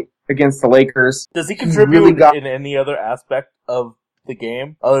 tonight against the Lakers. Does he contribute in any other aspect of the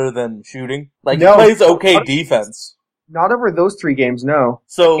game other than shooting? He plays okay defense. Not over those 3 games, no.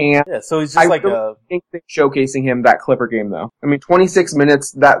 So he's just I think they're showcasing him that Clipper game, though. 26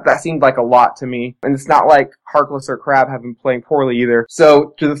 minutes, that seemed like a lot to me. And it's not like Harkless or Crabbe have been playing poorly either.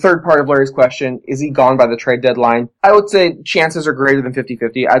 So, to the third part of Larry's question, is he gone by the trade deadline? I would say chances are greater than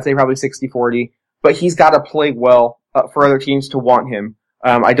 50-50. I'd say probably 60-40. But he's got to play well for other teams to want him.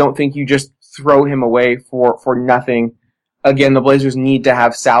 I don't think you just throw him away for nothing. Again, the Blazers need to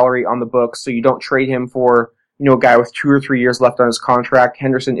have salary on the books, so you don't trade him for a guy with 2 or 3 years left on his contract.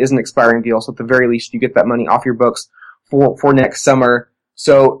 Henderson is an expiring deal, so at the very least you get that money off your books for next summer.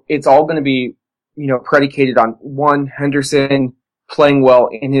 So it's all going to be, predicated on 1, Henderson playing well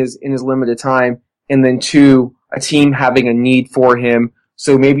in his limited time, and then 2, a team having a need for him.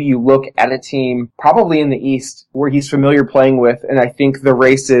 So maybe you look at a team probably in the East where he's familiar playing with, and I think the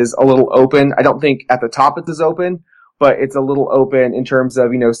race is a little open. I don't think at the top it's as open, but it's a little open in terms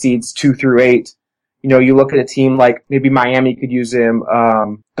of, seeds 2 through 8. You look at a team like maybe Miami could use him.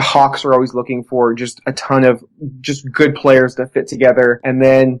 The Hawks are always looking for just a ton of just good players that fit together. And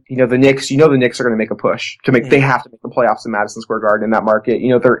then, the Knicks, the Knicks are going to make a push they have to make the playoffs in Madison Square Garden in that market.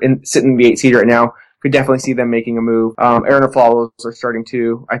 They're sitting in the 8th seed right now. Could definitely see them making a move. Aaron Aflalos are starting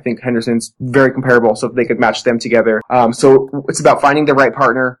to. I think Henderson's very comparable, so if they could match them together. So it's about finding the right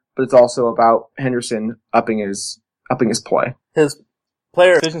partner, but it's also about Henderson upping his play. His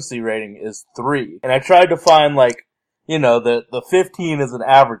player efficiency rating is 3. And I tried to find the 15 is an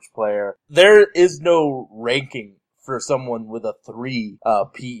average player. There is no ranking for someone with a 3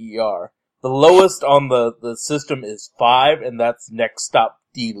 PER. The lowest on the system is 5, and that's next stop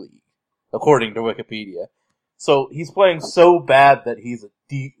D-League, according to Wikipedia. So he's playing so bad that he's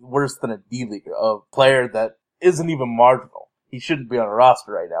worse than a D-Leaguer, a player that isn't even marginal. He shouldn't be on a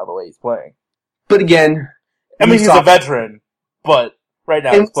roster right now the way he's playing. But again, he's a veteran, but right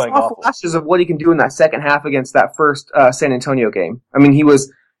now, he's playing awful. Flashes of what he can do in that second half against that first San Antonio game. He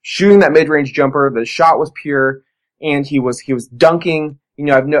was shooting that mid-range jumper. The shot was pure, and he was dunking.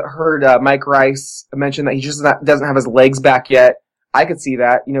 I've heard Mike Rice mention that he just doesn't have his legs back yet. I could see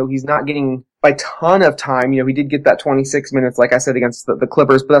that. He's not getting a ton of time. He did get that 26 minutes, like I said, against the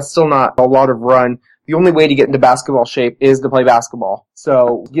Clippers, but that's still not a lot of run. The only way to get into basketball shape is to play basketball.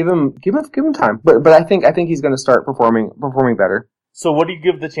 So give him time. But I think he's going to start performing better. So what do you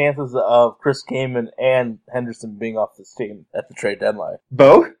give the chances of Chris Kaman and Henderson being off this team at the trade deadline?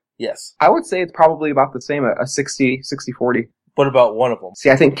 Both? Yes. I would say it's probably about the same, a 60-40. What about one of them? See,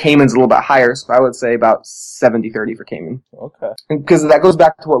 I think Kaman's a little bit higher, so I would say about 70-30 for Kaman. Okay. Because that goes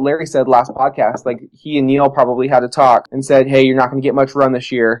back to what Larry said last podcast. Like, he and Neil probably had a talk and said, hey, you're not going to get much run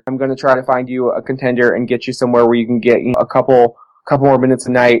this year. I'm going to try to find you a contender and get you somewhere where you can get a couple more minutes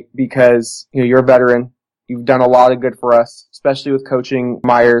a night because, you're a veteran. You've done a lot of good for us, especially with coaching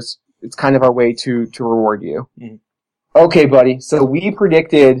Myers. It's kind of our way to reward you. Mm-hmm. Okay, buddy. So we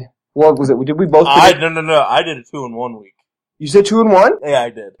predicted, what was it? Did we both predict? No. I did a 2-in-1 week. You said 2-1? Yeah,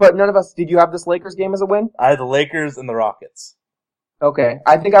 I did. But none of us, did you have this Lakers game as a win? I had the Lakers and the Rockets. Okay.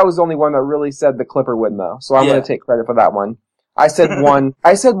 I think I was the only one that really said the Clipper win, though. So I'm going to take credit for that one. I said 1.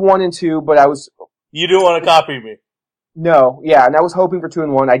 I said 1 and 2, but I was... You didn't want to copy me. No, yeah, and I was hoping for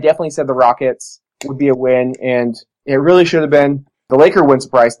 2-1. I definitely said the Rockets would be a win, and it really should have been. The Laker win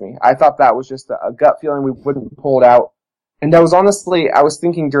surprised me. I thought that was just a gut feeling we wouldn't pull it out. And I was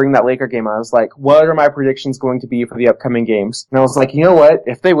thinking during that Laker game, I was like, what are my predictions going to be for the upcoming games? And I was like, you know what?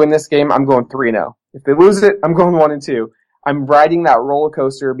 If they win this game, I'm going 3-0. If they lose it, I'm going 1-2. I'm riding that roller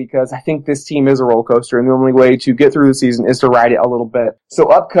coaster because I think this team is a roller coaster, and the only way to get through the season is to ride it a little bit.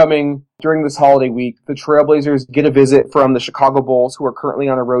 So upcoming during this holiday week, the Trailblazers get a visit from the Chicago Bulls, who are currently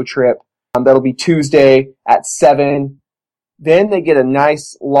on a road trip. That'll be Tuesday at 7. Then they get a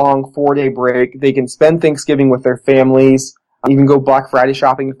nice long 4-day break. They can spend Thanksgiving with their families, even go Black Friday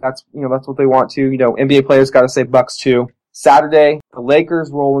shopping if that's what they want to. NBA players got to save bucks too. Saturday, the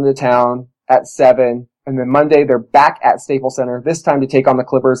Lakers roll into town at 7. And then Monday, they're back at Staples Center, this time to take on the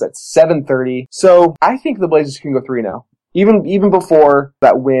Clippers at 7:30. So I think the Blazers can go 3-0. Even before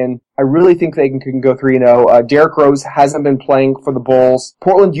that win, I really think they can go 3-0. Derrick Rose hasn't been playing for the Bulls.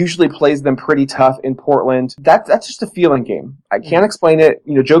 Portland usually plays them pretty tough in Portland. That's just a feeling game. I can't explain it.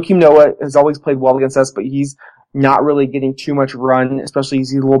 Joakim Noah has always played well against us, but he's not really getting too much run, especially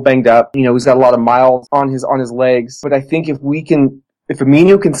he's a little banged up. He's got a lot of miles on his legs. But I think if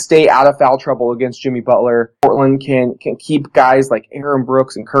Aminu can stay out of foul trouble against Jimmy Butler, Portland can keep guys like Aaron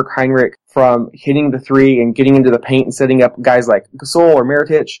Brooks and Kirk Heinrich from hitting the three and getting into the paint and setting up guys like Gasol or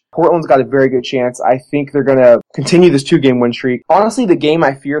Mirotic. Portland's got a very good chance. I think they're going to continue this 2-game win streak. Honestly, the game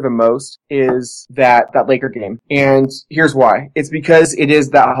I fear the most is that Laker game. And here's why. It's because it is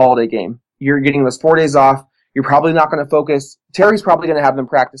that holiday game. You're getting those 4 days off. You're probably not going to focus. Terry's probably going to have them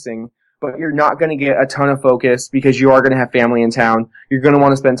practicing, but you're not going to get a ton of focus because you are going to have family in town. You're going to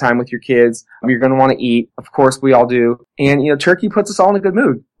want to spend time with your kids. You're going to want to eat. Of course, we all do. And, turkey puts us all in a good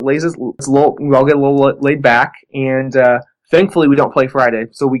mood. We all get a little laid back. And, thankfully we don't play Friday,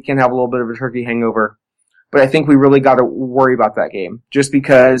 so we can have a little bit of a turkey hangover. But I think we really got to worry about that game just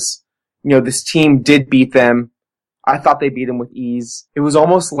because, this team did beat them. I thought they beat them with ease. It was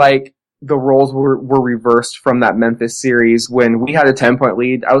almost like the roles were reversed from that Memphis series when we had a 10-point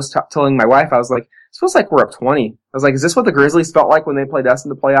lead. I was telling my wife, I was like, it feels like we're up 20. I was like, is this what the Grizzlies felt like when they played us in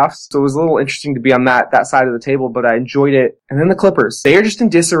the playoffs? So it was a little interesting to be on that side of the table, but I enjoyed it. And then the Clippers, they are just in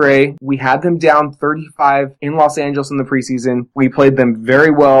disarray. We had them down 35 in Los Angeles in the preseason. We played them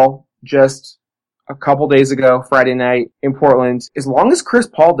very well just a couple days ago, Friday night in Portland. As long as Chris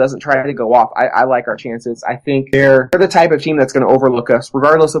Paul doesn't try to go off, I like our chances. I think they're the type of team that's going to overlook us,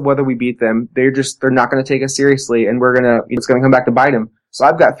 regardless of whether we beat them. They're not going to take us seriously, and it's going to come back to bite them. So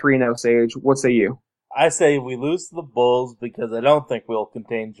I've got 3-0, Sage. What say you? I say we lose to the Bulls because I don't think we'll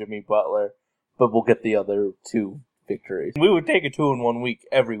contain Jimmy Butler, but we'll get the other 2 victories. We would take a 2-in-1 week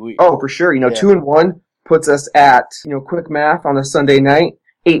every week. Oh, for sure. 2-1 puts us at, quick math on a Sunday night,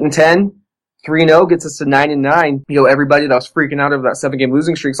 8-10. 3-0 gets us to 9-9. Everybody that was freaking out over that 7-game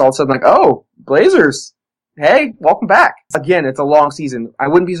losing streak is all of a sudden like, oh, Blazers. Hey, welcome back. Again, it's a long season. I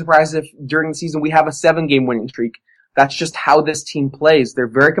wouldn't be surprised if during the season we have a 7-game winning streak. That's just how this team plays. They're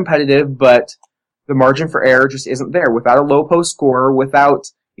very competitive, but the margin for error just isn't there. Without a low post scorer, without,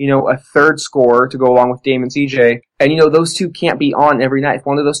 a third scorer to go along with Dame and CJ. And, those two can't be on every night. If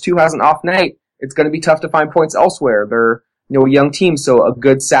one of those two has an off night, it's going to be tough to find points elsewhere. They're a young team, so a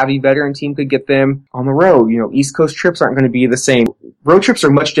good, savvy veteran team could get them on the road. East Coast trips aren't going to be the same. Road trips are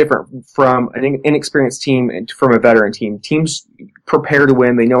much different from an inexperienced team and from a veteran team. Teams prepare to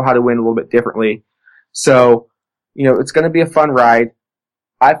win. They know how to win a little bit differently. So, it's going to be a fun ride.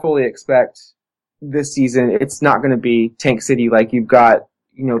 I fully expect this season it's not going to be Tank City like you've got,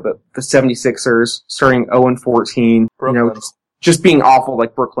 the 76ers starting 0-14. just being awful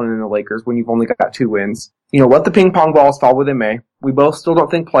like Brooklyn and the Lakers when you've only got 2 wins. Let the ping pong balls fall where they may. We both still don't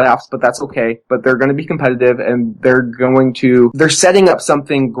think playoffs, but that's okay. But they're going to be competitive, and they're setting up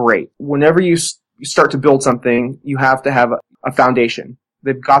something great. Whenever you start to build something, you have to have a foundation.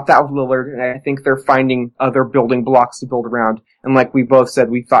 They've got that with Lillard, and I think they're finding other building blocks to build around. And like we both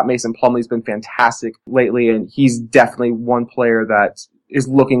said, we thought Mason Plumlee's been fantastic lately, and he's definitely one player that is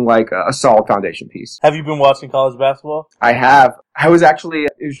looking like a solid foundation piece. Have you been watching college basketball? I have. It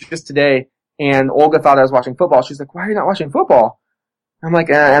was just today, and Olga thought I was watching football. She's like, why are you not watching football? I'm like,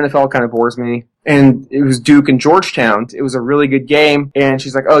 NFL kind of bores me. And it was Duke and Georgetown. It was a really good game, and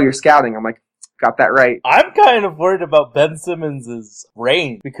she's like, oh, you're scouting. I'm like, got that right. I'm kind of worried about Ben Simmons'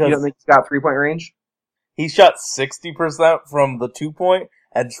 range because You don't think he's got 3-point range? he shot 60% from the 2-point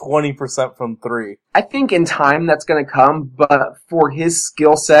and 20% from 3. I think in time that's going to come, but for his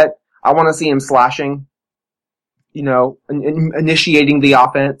skill set, I want to see him slashing, initiating the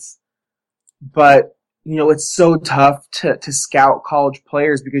offense. But, it's so tough to scout college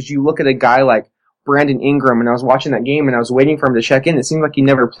players because you look at a guy like Brandon Ingram, and I was watching that game and I was waiting for him to check in. It seemed like he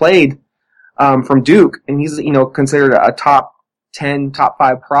never played from Duke, and he's, considered a top 10, top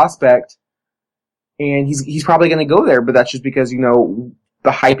 5 prospect. And he's probably going to go there, but that's just because,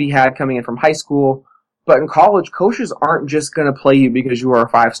 the hype he had coming in from high school. But in college, coaches aren't just going to play you because you are a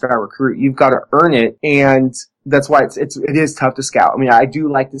 5-star recruit. You've got to earn it, and that's why it is tough to scout. I mean, I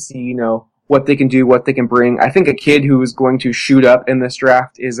do like to see, what they can do, what they can bring. I think a kid who is going to shoot up in this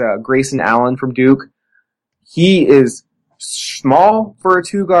draft is Grayson Allen from Duke. He is small for a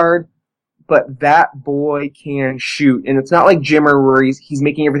 2-guard, but that boy can shoot. And it's not like Jimmer where he's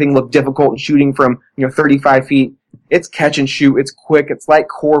making everything look difficult and shooting from, 35 feet. It's catch and shoot. It's quick. It's like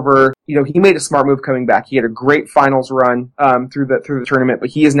Korver. He made a smart move coming back. He had a great finals run through the tournament, but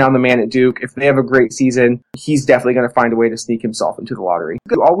he is now the man at Duke. If they have a great season, he's definitely going to find a way to sneak himself into the lottery.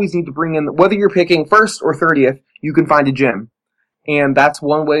 You always need to bring in, whether you're picking first or 30th, you can find a gem. And that's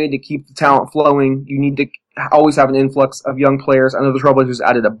one way to keep the talent flowing. You need to always have an influx of young players. I know the Trailblazers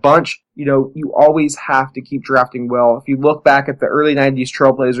added a bunch. You always have to keep drafting well. If you look back at the early 90s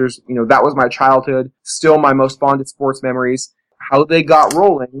Trailblazers, that was my childhood, still my most fondest sports memories. How they got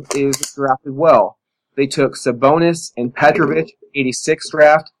rolling is drafted well. They took Sabonis and Petrovic, 86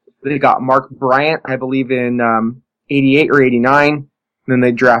 draft. They got Mark Bryant, I believe, in 88 or 89. Then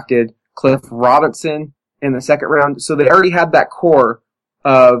they drafted Cliff Robinson in the second round. So they already had that core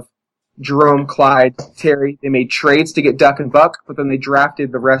of Jerome, Clyde, Terry. They made trades to get Duck and Buck, but then they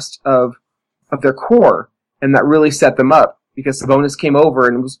drafted the rest of their core, and that really set them up because Sabonis came over,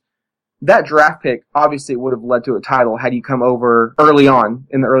 and it was that draft pick. Obviously, it would have led to a title had he come over early on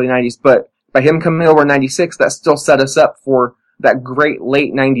in the early 90s, but by him coming over in 96, that still set us up for that great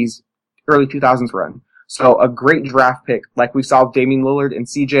late 90s, early 2000s run. So a great draft pick like we saw with Damian Lillard and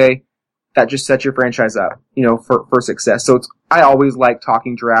CJ, that just sets your franchise up, for success. So I always like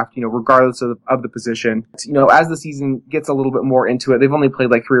talking draft, regardless of the position. As the season gets a little bit more into it, they've only played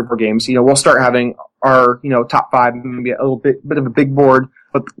like 3 or 4 games. We'll start having our, top 5, maybe a little bit of a big board,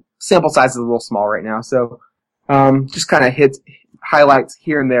 but sample size is a little small right now. So, just kind of highlights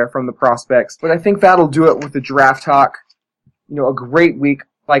here and there from the prospects. But I think that'll do it with the draft talk. A great week,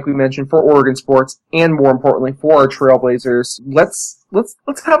 like we mentioned, for Oregon sports, and more importantly, for our Trailblazers. Let's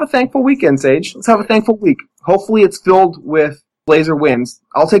have a thankful weekend, Sage. Let's have a thankful week. Hopefully it's filled with Blazer wins.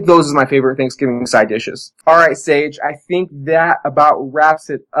 I'll take those as my favorite Thanksgiving side dishes. Alright, Sage, I think that about wraps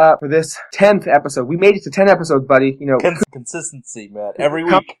it up for this 10th episode. We made it to 10 episodes, buddy. Consistency, man. Every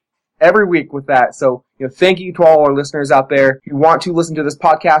week. Every week with that. So, thank you to all our listeners out there. If you want to listen to this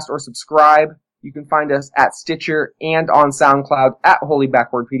podcast or subscribe, you can find us at Stitcher and on SoundCloud at Holy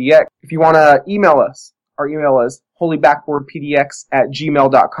Backboard PDX. If you want to email us, our email is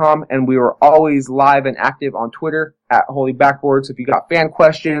holybackboardpdx@gmail.com, and we are always live and active on Twitter at Holy Backboard. So if you got fan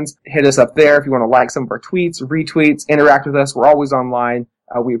questions, hit us up there. If you want to like some of our tweets, retweets, interact with us, we're always online.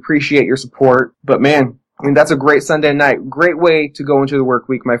 We appreciate your support. But man, that's a great Sunday night. Great way to go into the work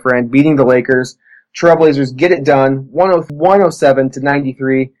week, my friend. Beating the Lakers. Trailblazers get it done.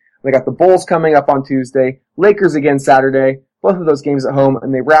 107-93. They got the Bulls coming up on Tuesday. Lakers again Saturday. Both of those games at home,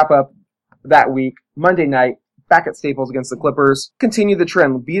 and they wrap up that week Monday night back at Staples against the Clippers. Continue the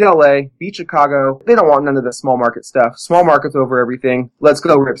trend. Beat LA, beat Chicago. They don't want none of the small market stuff. Small market's over everything. Let's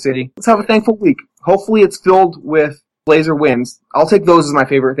go, Rip City. Let's have a thankful week. Hopefully it's filled with Blazer wins. I'll take those as my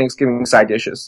favorite Thanksgiving side dishes.